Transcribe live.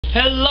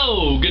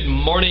Hello, good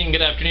morning,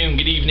 good afternoon,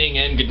 good evening,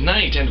 and good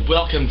night, and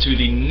welcome to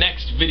the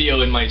next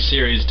video in my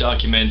series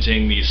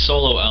documenting the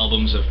solo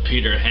albums of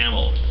Peter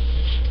Hammill.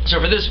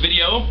 So for this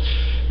video,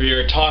 we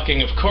are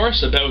talking, of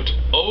course, about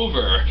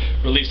Over,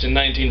 released in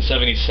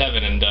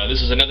 1977, and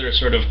this is another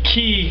sort of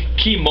key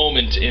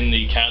moment in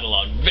the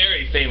catalog.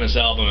 Very famous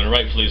album, and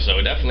rightfully so,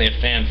 definitely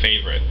a fan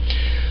favorite.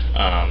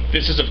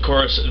 This is, of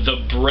course,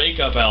 the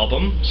breakup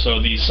album, so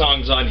the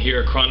songs on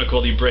here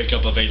chronicle the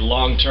breakup of a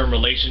long-term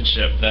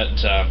relationship that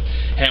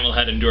Hammill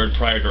had endured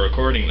prior to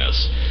recording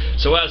this.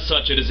 So as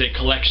such, it is a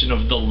collection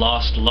of the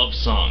lost love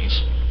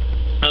songs.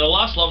 Now, the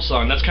lost love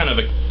song, that's kind of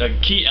a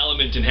key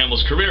element in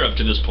Hammill's career up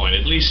to this point.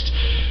 At least,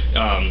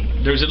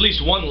 there's at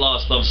least one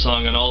lost love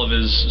song on all of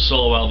his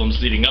solo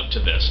albums leading up to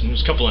this, and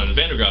there's a couple on the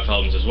Vandergraaf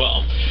albums as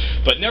well.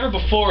 But never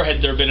before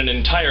had there been an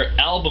entire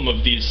album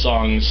of these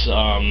songs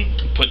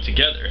put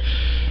together.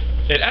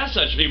 And as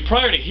such,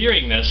 prior to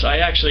hearing this, I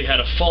actually had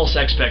a false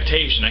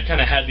expectation. I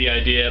kind of had the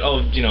idea,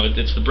 oh, you know,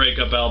 it's the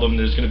breakup album,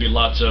 there's going to be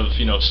lots of,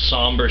 you know,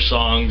 somber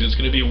songs, it's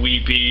going to be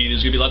weepy,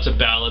 there's going to be lots of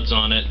ballads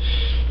on it.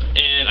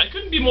 And I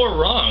couldn't be more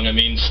wrong. I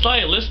mean,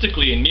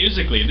 stylistically and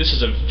musically, this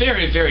is a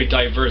very, very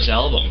diverse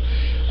album.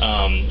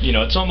 You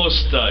know, it's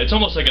almost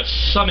like a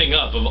summing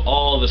up of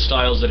all the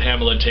styles that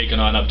Hammill had taken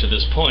on up to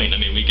this point. I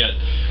mean, we get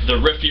the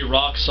riffy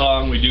rock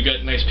song, we do get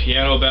a nice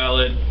piano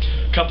ballad,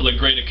 a couple of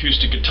great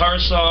acoustic guitar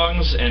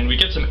songs, and we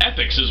get some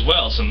epics as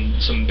well,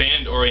 some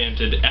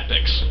band-oriented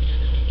epics.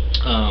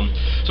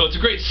 So it's a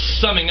great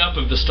summing up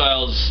of the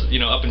styles, you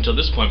know, up until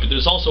this point, but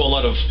there's also a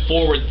lot of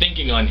forward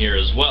thinking on here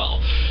as well.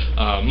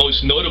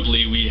 Most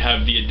notably, we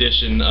have the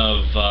addition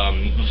of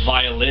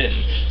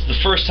violin. It's the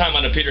first time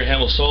on a Peter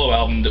Hammill solo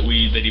album that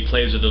he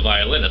plays with a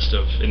violinist,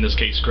 in this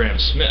case, Graham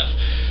Smith.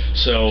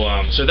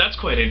 So that's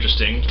quite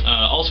interesting.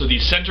 Also, the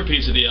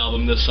centerpiece of the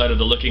album, this side of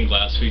the looking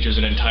glass, features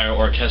an entire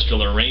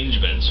orchestral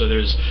arrangement. So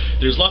there's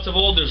lots of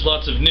old, there's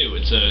lots of new.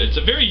 It's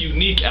a very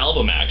unique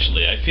album,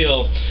 actually. I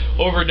feel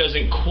Over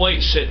doesn't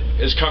quite sit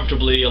as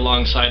comfortably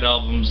alongside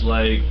albums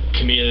like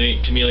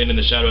Chameleon in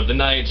the Shadow of the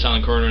Night,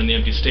 Silent Corner in the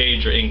Empty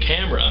Stage, or In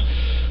Camera.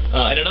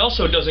 And it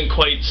also doesn't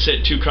quite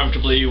sit too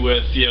comfortably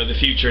with, you know, the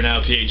Future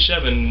Now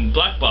PH7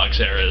 Black Box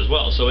era as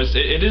well. So it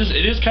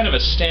is kind of a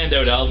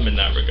standout album in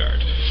that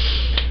regard.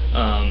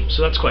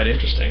 So that's quite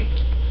interesting.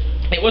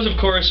 It was, of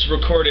course,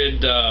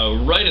 recorded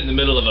right in the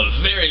middle of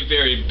a very,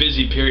 very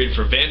busy period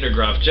for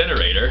Vandergraaf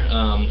Generator.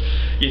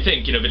 You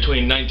think, you know,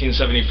 between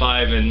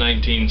 1975 and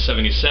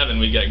 1977,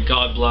 we got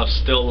God Bluff,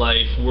 Still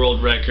Life,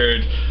 World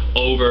Record,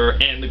 Over,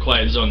 and The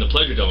Quiet Zone, The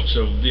Pleasure Dome.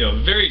 So, you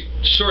know, very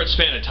short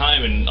span of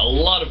time, and a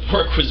lot of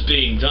work was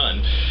being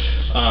done.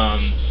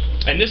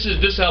 And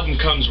this album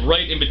comes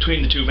right in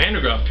between the two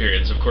Vandergraaf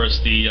periods. Of course,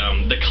 the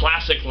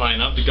classic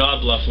lineup, the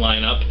God Bluff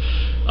lineup,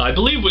 I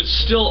believe was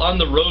still on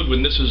the road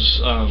when this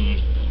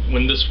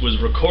was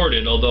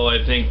recorded, although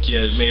I think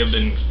it may have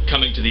been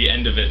coming to the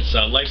end of its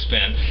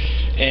lifespan.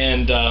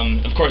 And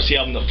of course, the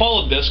album that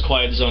followed this,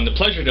 Quiet Zone, The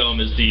Pleasure Dome,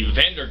 is the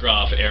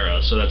Vandergraaf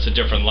era, so that's a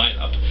different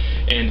lineup.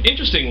 And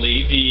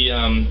interestingly,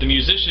 the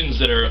musicians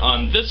that are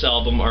on this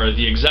album are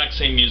the exact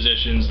same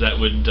musicians that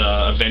would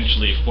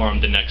eventually form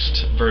the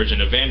next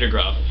version of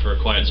Vandergraaf for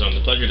Quiet Zone,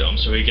 The Pleasure Dome.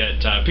 So we get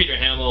Peter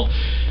Hammill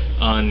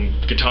on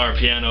guitar,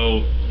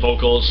 piano,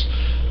 vocals,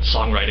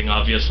 songwriting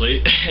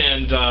obviously,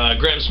 and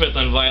Graham Smith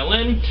on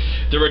violin.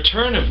 The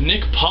return of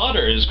Nick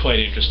Potter is quite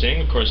interesting.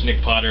 Of course,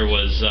 Nick Potter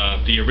was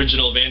the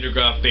original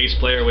Vandergraaf bass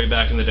player way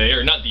back in the day,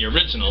 or not the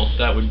original,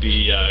 that would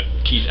be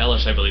Keith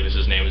Ellis, I believe is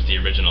his name, is the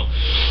original.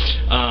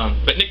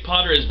 But Nick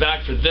Potter is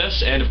back for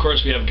this, and of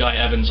course we have Guy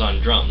Evans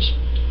on drums.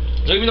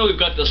 So even though we've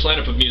got this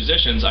lineup of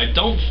musicians, I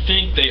don't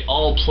think they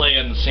all play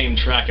on the same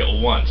track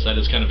at once. That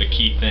is kind of a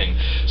key thing.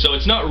 So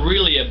it's not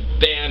really a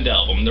band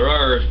album. There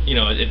are, you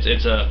know,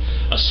 it's a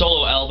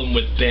solo album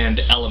with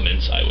band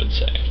elements, I would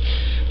say.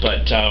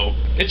 But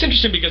it's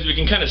interesting because we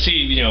can kind of see,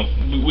 you know,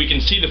 we can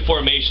see the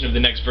formation of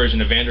the next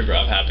version of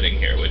Vandergraaf happening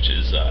here, which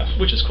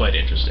is quite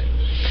interesting.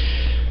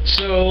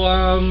 So,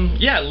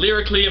 yeah,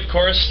 lyrically, of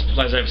course,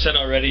 as I've said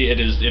already,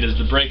 it is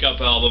the breakup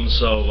album,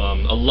 so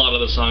a lot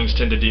of the songs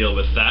tend to deal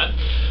with that.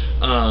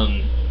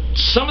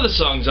 Some of the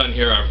songs on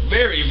here are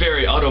very,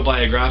 very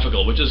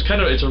autobiographical, which is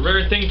it's a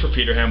rare thing for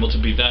Peter Hammill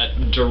to be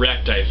that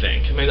direct, I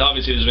think. I mean,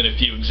 obviously there's been a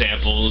few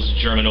examples.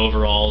 German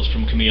Overalls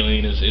from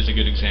Chameleon is a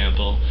good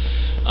example.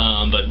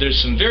 But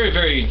there's some very,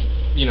 very,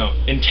 you know,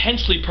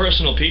 intensely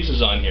personal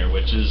pieces on here,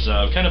 which is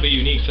kind of a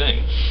unique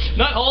thing.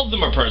 Not all of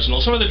them are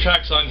personal. Some of the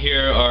tracks on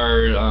here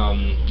are,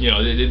 you know,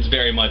 it's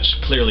very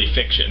much clearly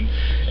fiction.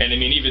 And I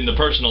mean, even the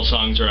personal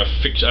songs are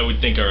I would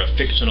think are a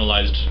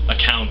fictionalized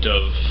account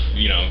of,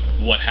 you know,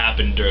 what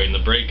happened during the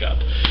breakup.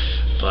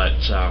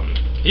 But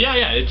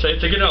yeah, it's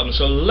a good album.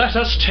 So let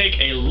us take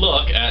a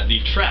look at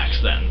the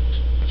tracks then.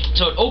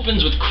 So it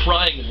opens with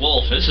Crying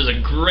Wolf. This is a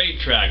great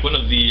track, one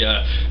of the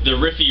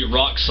riffy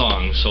rock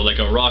songs, so like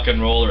a rock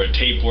and roll or a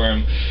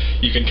tapeworm.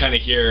 You can kind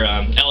of hear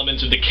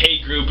elements of the K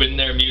group in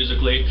there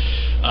musically,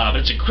 but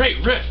it's a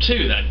great riff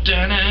too, that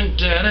da-dun,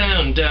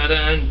 da-dun,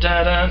 da-dun,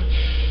 da-dun.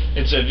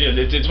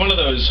 it's one of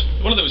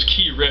those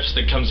key riffs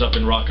that comes up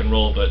in rock and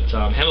roll, but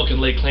Hammill can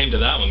lay claim to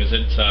that one because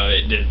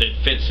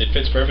it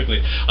fits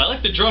perfectly. I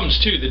like the drums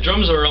too. The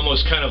drums are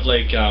almost kind of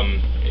like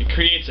it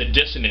creates a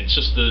dissonance,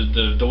 just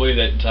the way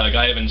that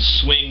Guy Evans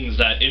swings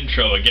that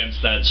intro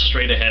against that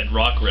straight ahead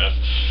rock riff,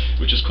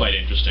 which is quite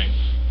interesting.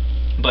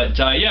 But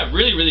yeah,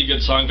 really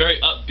good song, very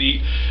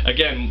upbeat.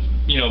 Again,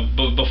 you know,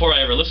 before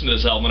I ever listened to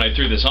this album, when I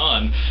threw this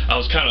on, I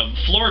was kind of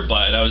floored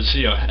by it. I was,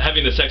 you know,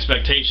 having this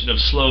expectation of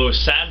slow,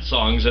 sad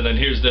songs, and then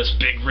here's this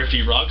big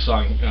riffy rock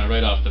song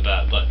right off the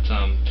bat. But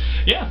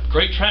yeah,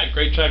 great track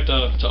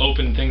to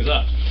open things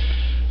up.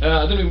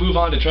 Then we move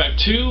on to track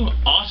 2,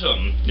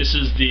 Autumn. This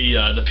is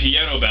the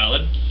piano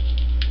ballad.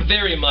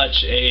 Very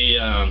much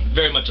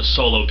a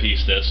solo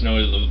piece. This, no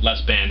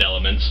less band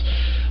elements.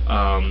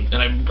 And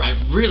I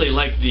really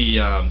like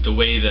the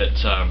way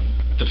that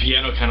the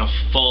piano kind of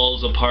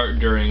falls apart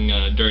during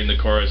the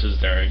choruses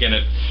there. Again,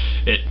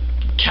 it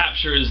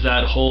captures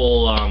that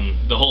whole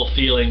the whole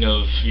feeling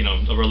of, you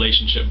know, a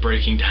relationship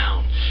breaking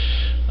down.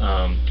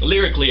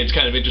 Lyrically, it's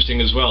kind of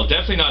interesting as well.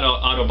 Definitely not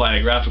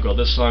autobiographical.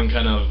 This song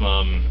kind of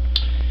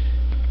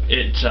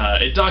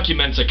it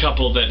documents a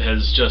couple that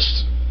has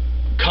just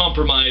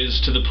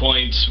compromised to the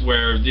point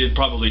where they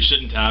probably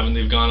shouldn't have, and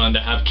they've gone on to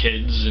have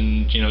kids,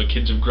 and, you know,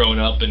 kids have grown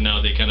up, and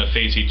now they kind of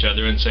face each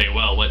other and say,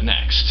 well, what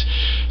next,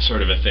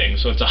 sort of a thing.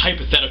 So it's a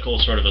hypothetical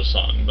sort of a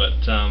song, but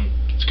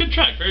it's a good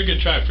track, very good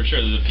track for sure.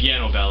 There's a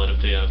piano ballad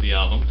of the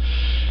album.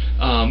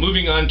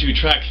 Moving on to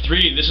track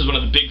 3, this is one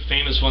of the big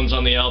famous ones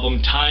on the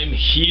album, Time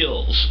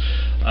Heals.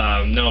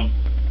 Now,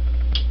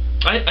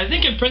 I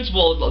think in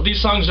principle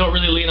these songs don't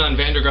really lean on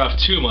Van der Graaf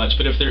too much,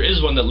 but if there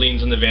is one that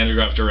leans in the Van der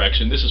Graaf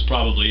direction, this is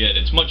probably it.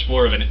 It's much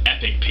more of an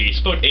epic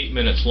piece, about 8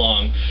 minutes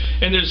long,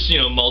 and there's, you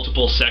know,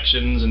 multiple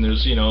sections, and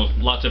there's, you know,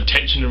 lots of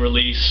tension and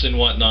release and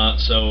whatnot.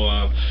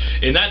 So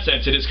in that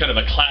sense, it is kind of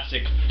a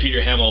classic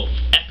Peter Hammill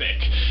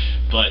epic,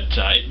 but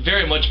it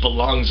very much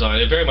belongs on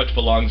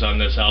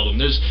this album.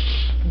 There's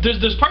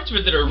parts of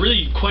it that are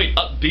really quite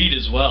upbeat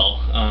as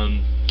well.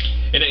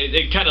 And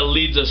it kind of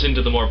leads us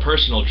into the more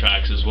personal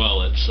tracks as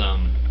well. It's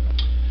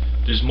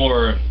there's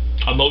more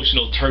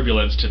emotional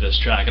turbulence to this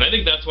track, and I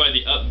think that's why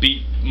the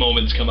upbeat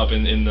moments come up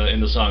in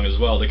the song as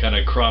well. They kind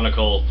of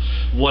chronicle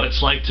what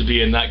it's like to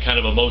be in that kind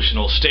of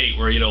emotional state,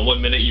 where, you know,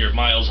 one minute you're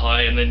miles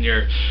high, and then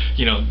you're,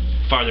 you know,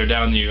 farther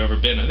down than you've ever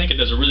been. I think it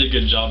does a really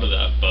good job of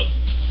that. But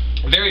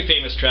very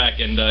famous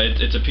track, and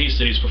it's a piece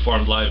that he's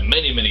performed live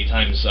many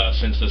times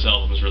since this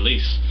album's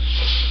release.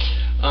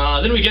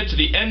 Then we get to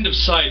the end of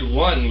side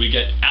 1. We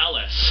get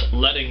Alice,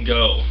 Letting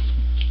Go.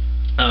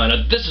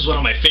 Now this is one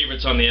of my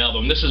favorites on the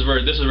album. This is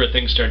where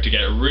things start to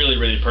get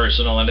really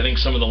personal, and I think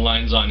some of the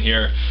lines on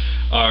here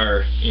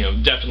are, you know,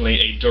 definitely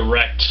a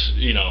direct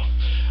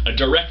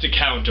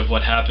account of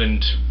what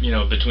happened, you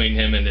know, between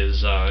him and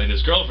his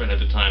girlfriend at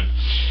the time.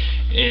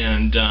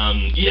 And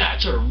yeah,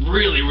 it's a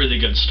really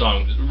good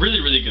song.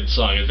 Really good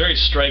song. It's very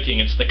striking.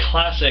 It's the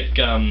classic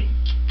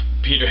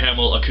Peter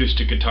Hammill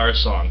acoustic guitar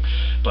song,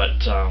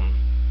 but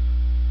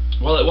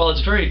while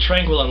it's very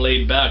tranquil and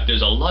laid back,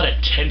 there's a lot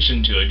of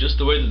tension to it. Just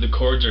the way that the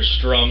chords are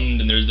strummed,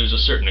 and there's a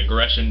certain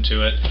aggression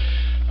to it.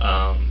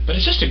 But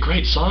it's just a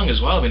great song as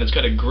well. I mean, it's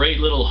got a great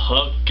little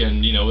hook,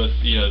 and, you know, with,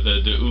 you know,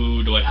 the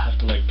ooh, do I have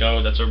to let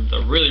go? That's a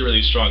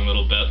really strong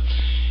little bit.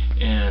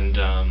 And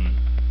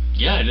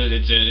yeah,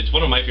 it's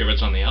one of my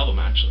favorites on the album,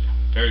 actually.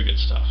 Very good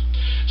stuff.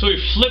 So we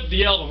flipped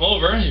the album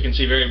over. You can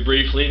see very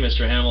briefly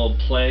Mr. Hammill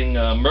playing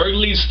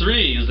Mergleys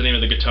 3 is the name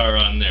of the guitar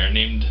on there,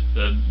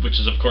 which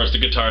is of course the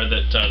guitar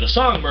that the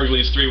song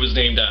Mergleys 3 was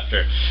named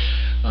after.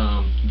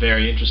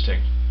 Very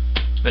interesting.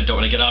 I don't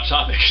want to get off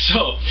topic.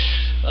 So,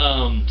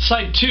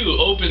 side 2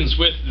 opens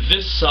with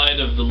This Side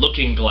of the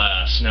Looking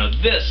Glass. Now,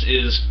 this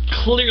is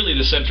clearly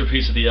the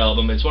centerpiece of the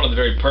album. It's one of the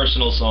very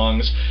personal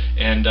songs,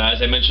 and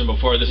as I mentioned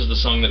before, this is the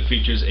song that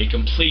features a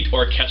complete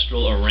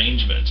orchestral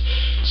arrangement.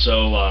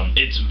 So,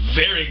 it's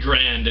very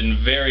grand and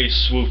very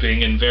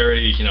swooping and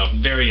very, you know,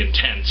 very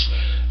intense.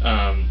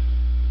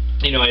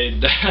 You know,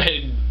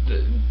 I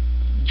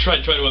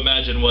try to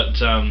imagine what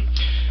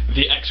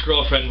the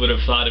ex-girlfriend would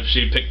have thought if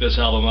she picked this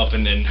album up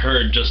and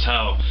heard just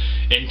how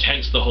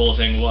intense the whole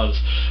thing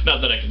was. Not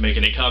that I could make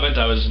any comment.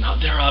 I was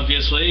not there,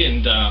 obviously,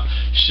 and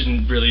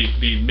shouldn't really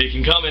be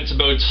making comments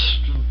about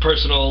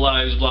personal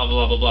lives, blah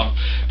blah blah blah.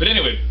 But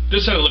anyway,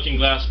 This Side of the Looking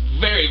Glass,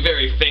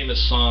 very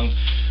famous song.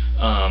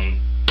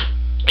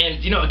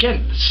 And, you know,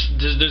 again,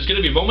 there's going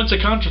to be moments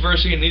of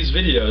controversy in these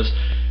videos.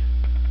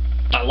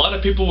 A lot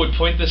of people would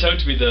point this out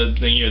to be the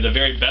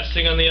very best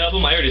thing on the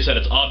album. I already said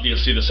it's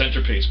obviously the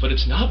centerpiece, but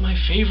it's not my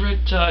favorite.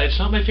 It's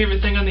not my favorite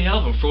thing on the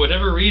album for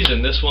whatever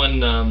reason. This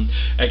one,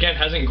 again,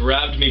 hasn't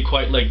grabbed me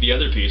quite like the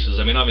other pieces.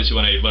 I mean, obviously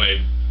when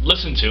I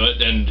listen to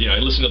it, and, you know, I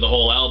listen to the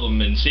whole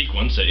album in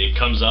sequence, it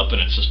comes up and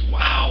it's just,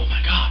 wow,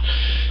 my God,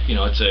 you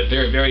know, it's a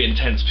very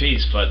intense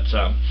piece, but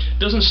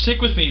doesn't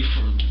stick with me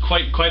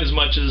quite as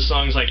much as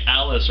songs like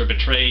Alice or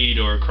Betrayed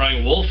or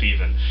Crying Wolf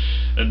even.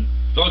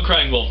 Well,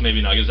 Crying Wolf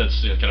maybe not, because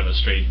that's kind of a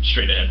straight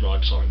ahead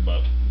rock song,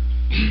 but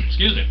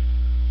excuse me.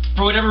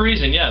 for whatever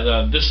reason,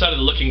 yeah, this side of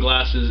the Looking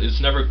Glass it's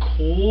never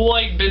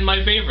quite been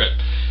my favorite.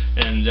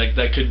 And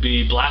that could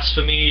be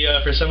blasphemy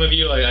for some of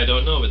you, I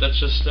don't know, but that's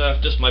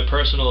just my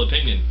personal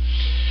opinion.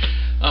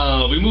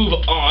 We move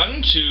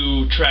on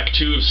to track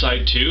 2 of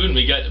side 2, and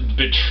we get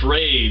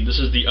Betrayed. This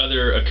is the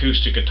other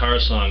acoustic guitar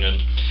song,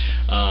 and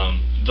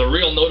the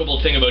real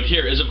notable thing about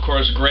here is, of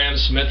course, Graham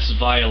Smith's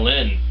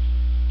violin.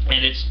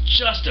 And it's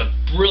just a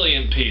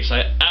brilliant piece.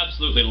 I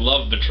absolutely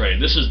love Betrayed.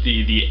 This is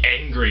the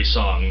angry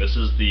song. This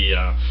is the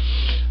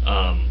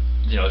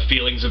you know,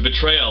 feelings of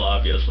betrayal,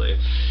 obviously.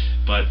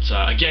 But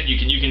again,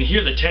 you can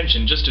hear the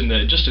tension just in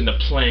the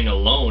playing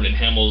alone in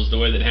the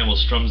way that Hammill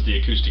strums the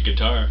acoustic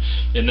guitar,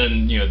 and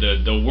then, you know,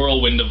 the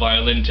whirlwind of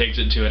violin takes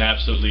it to an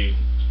absolutely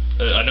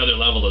another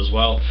level as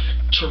well.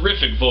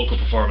 Terrific vocal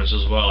performance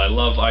as well.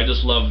 I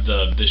just love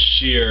the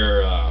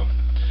sheer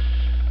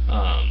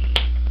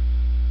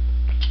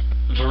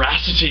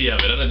veracity of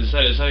it.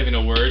 It's not even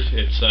a word.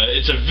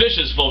 It's a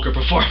vicious vocal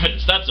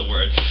performance. That's a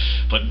word.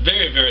 But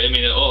very, very. I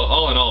mean,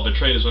 all in all,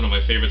 Betrayed is one of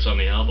my favorites on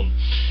the album.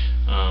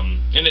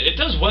 And it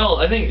does well.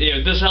 I think, you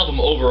know, this album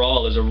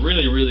overall is a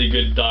really, really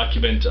good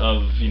document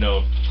of, you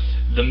know,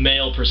 the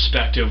male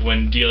perspective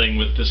when dealing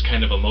with this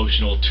kind of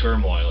emotional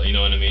turmoil. You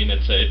know what I mean?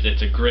 It's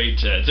a great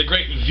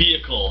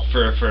vehicle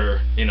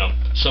for you know,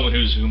 someone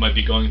who might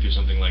be going through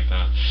something like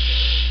that.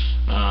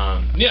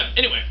 Yeah.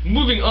 Anyway,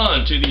 moving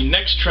on to the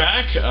next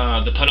track,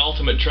 the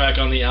penultimate track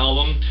on the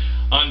album.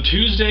 On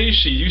Tuesdays,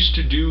 She Used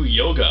to Do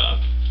Yoga.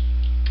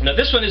 Now,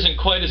 this one isn't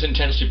quite as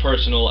intensely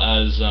personal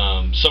as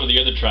some of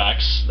the other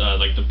tracks,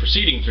 like the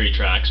preceding 3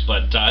 tracks,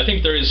 but I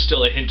think there is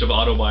still a hint of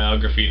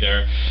autobiography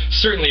there.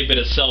 Certainly a bit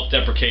of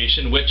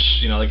self-deprecation, which,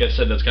 you know, like I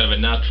said, that's kind of a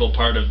natural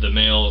part of the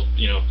male,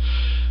 you know,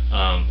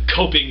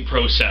 coping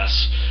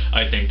process.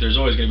 I think there's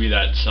always going to be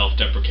that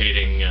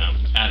self-deprecating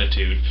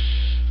attitude.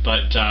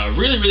 But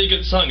really, really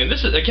good song. And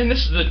this is, again,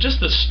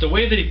 just the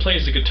way that he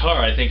plays the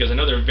guitar, I think, is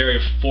another very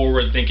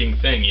forward-thinking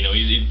thing. You know,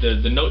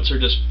 the notes are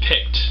just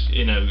picked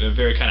in a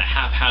very kind of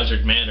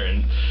haphazard manner,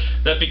 and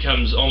that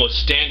becomes almost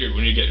standard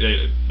when you get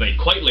like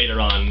quite later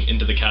on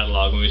into the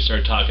catalog, when we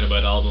start talking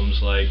about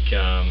albums like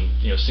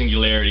you know,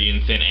 Singularity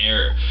and Thin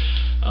Air.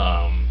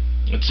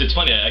 It's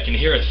funny. I can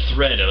hear a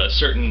thread of a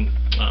certain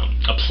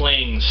a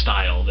playing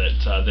style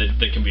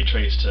that can be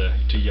traced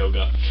to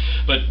Yoga.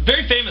 But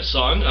very famous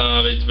song.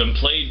 It's been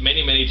played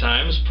many, many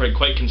times,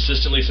 quite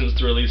consistently since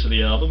the release of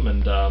the album.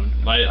 And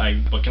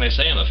what can I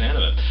say? I'm a fan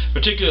of it.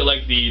 Particularly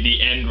like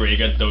the end where you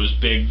get those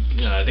big.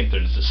 I think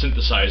there's the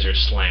synthesizer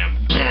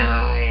slam,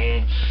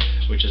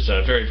 which is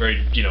a very,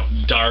 very, you know,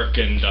 dark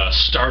and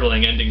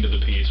startling ending to the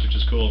piece, which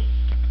is cool.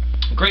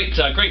 Great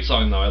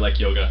song though. I like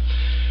Yoga.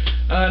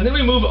 And then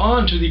we move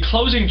on to the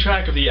closing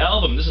track of the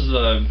album. This is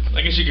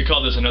I guess you could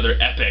call this another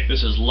epic.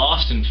 This is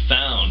Lost and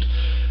Found,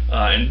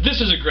 and this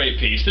is a great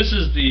piece. This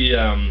is the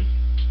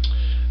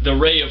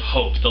ray of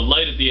hope, the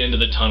light at the end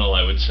of the tunnel,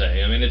 I would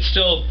say. I mean, it's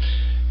still,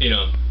 you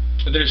know,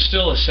 there's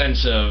still a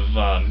sense of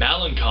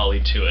melancholy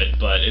to it,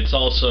 but it's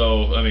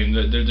also, I mean,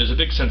 there's a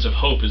big sense of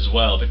hope as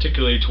well,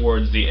 particularly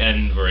towards the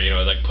end, where, you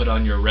know, like, put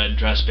on your red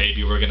dress,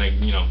 baby. We're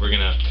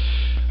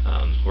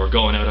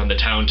going out on the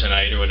town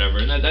tonight, or whatever.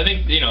 And I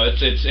think, you know,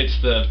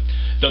 it's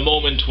the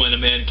moment when a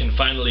man can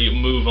finally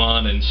move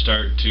on and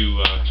start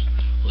to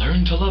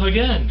learn to love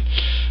again.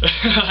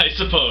 I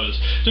suppose.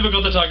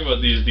 Difficult to talk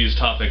about these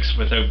topics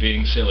without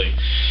being silly.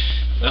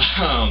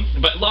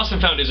 But Lost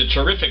and Found is a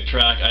terrific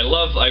track. I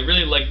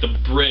really like the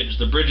bridge.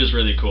 The bridge is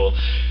really cool.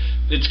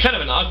 It's kind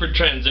of an awkward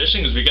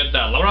transition because we get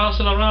that la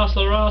rasa la rasa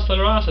la rasa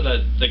la rasa,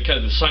 that kind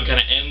of, the song kind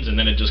of ends and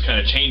then it just kind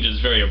of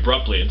changes very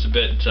abruptly. It's a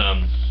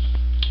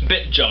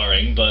bit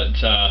jarring,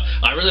 but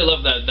I really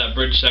love that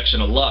bridge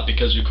section a lot,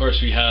 because of course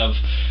we have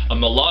a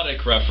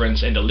melodic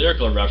reference and a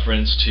lyrical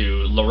reference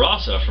to La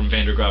Raza from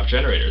Van der Graaf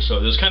Generator. So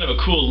there's kind of a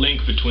cool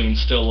link between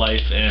Still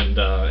Life and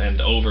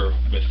Over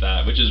with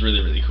that, which is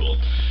really, really cool.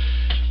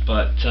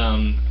 But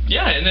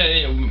yeah, and then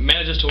it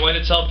manages to wind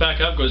itself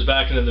back up, goes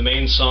back into the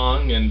main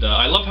song, and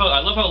I love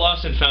how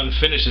Lost and Found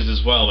finishes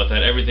as well, with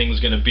that everything's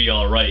gonna be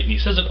all right. And he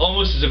says it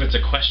almost as if it's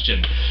a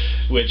question,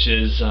 which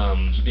is,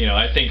 you know,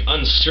 I think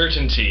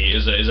uncertainty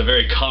is a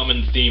very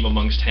common theme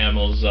amongst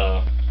Hammill's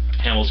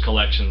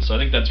collection. So I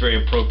think that's very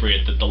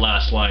appropriate that the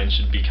last line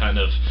should be kind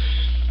of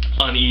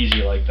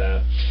uneasy like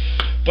that.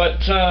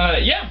 But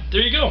yeah,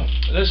 there you go.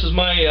 This is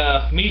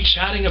my me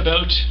chatting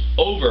about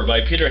Over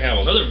by Peter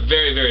Hammill. Another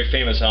very, very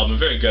famous album,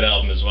 very good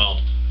album as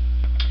well.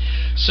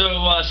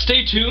 So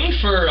stay tuned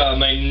for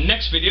my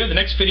next video. The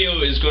next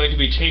video is going to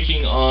be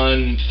taking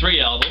on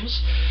 3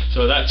 albums.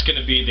 So that's going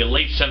to be the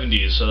late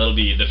 70s. So that'll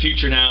be The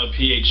Future Now,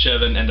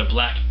 PH7, and A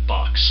Black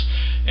Box.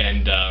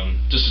 And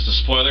just as a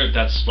spoiler,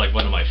 that's like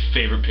one of my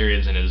favorite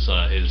periods in his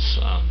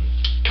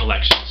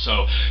collection.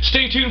 So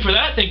stay tuned for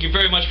that. Thank you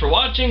very much for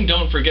watching.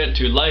 Don't forget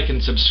to like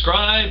and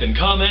subscribe and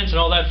comment and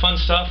all that fun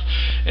stuff.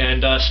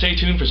 And stay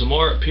tuned for some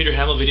more Peter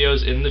Hammill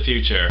videos in the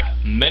future.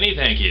 Many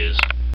thank yous.